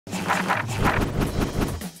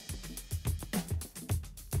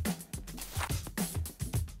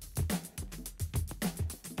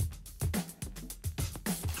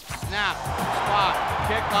Snap, spot,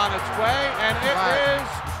 kick on its way, and it is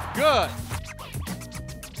good.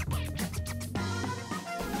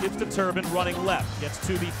 Gets to Turbin running left, gets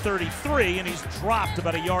to the 33, and he's dropped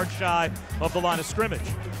about a yard shy of the line of scrimmage.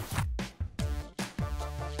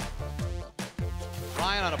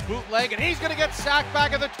 Ryan on a bootleg, and he's going to get sacked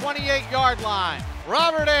back at the 28-yard line.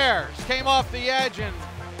 Robert Ayers came off the edge and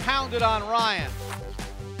pounded on Ryan.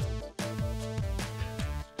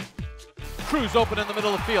 Cruz open in the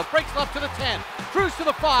middle of the field, breaks left to the 10, Cruz to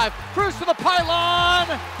the 5, Cruz to the pylon,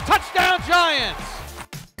 touchdown Giants!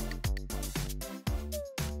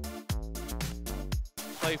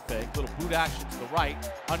 Play fake, little boot action to the right,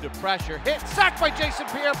 under pressure, hit, sacked by Jason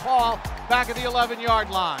Pierre-Paul, back at the 11-yard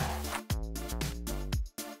line.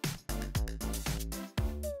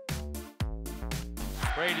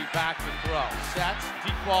 Brady back to throw, sets,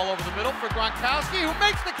 deep ball over the middle for Gronkowski, who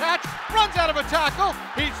makes the catch, runs out of a tackle,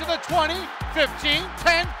 he's to the 20, 15,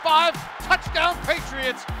 10, 5, touchdown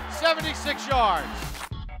Patriots, 76 yards.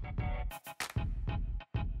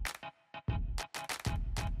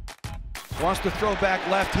 Wants to throw back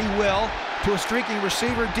left, he will, to a streaking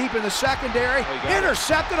receiver deep in the secondary.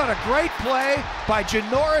 Intercepted on a great play by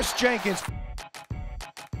Janoris Jenkins.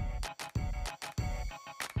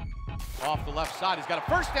 Off the left side, he's got a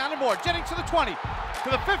first down and more. Jennings to the 20, to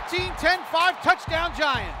the 15, 10, 5, touchdown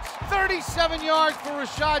Giants. 37 yards for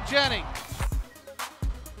Rashad Jennings.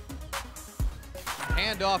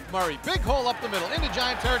 Handoff Murray, big hole up the middle, into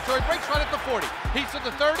Giant territory, breaks right at the 40. He's to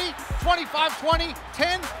the 30, 25, 20,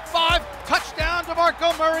 10, 5, touchdown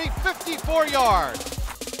DeMarco Murray, 54 yards.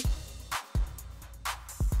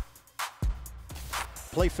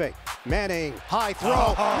 Play fake. Manning, high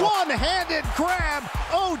throw, one-handed grab,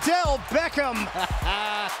 Odell Beckham.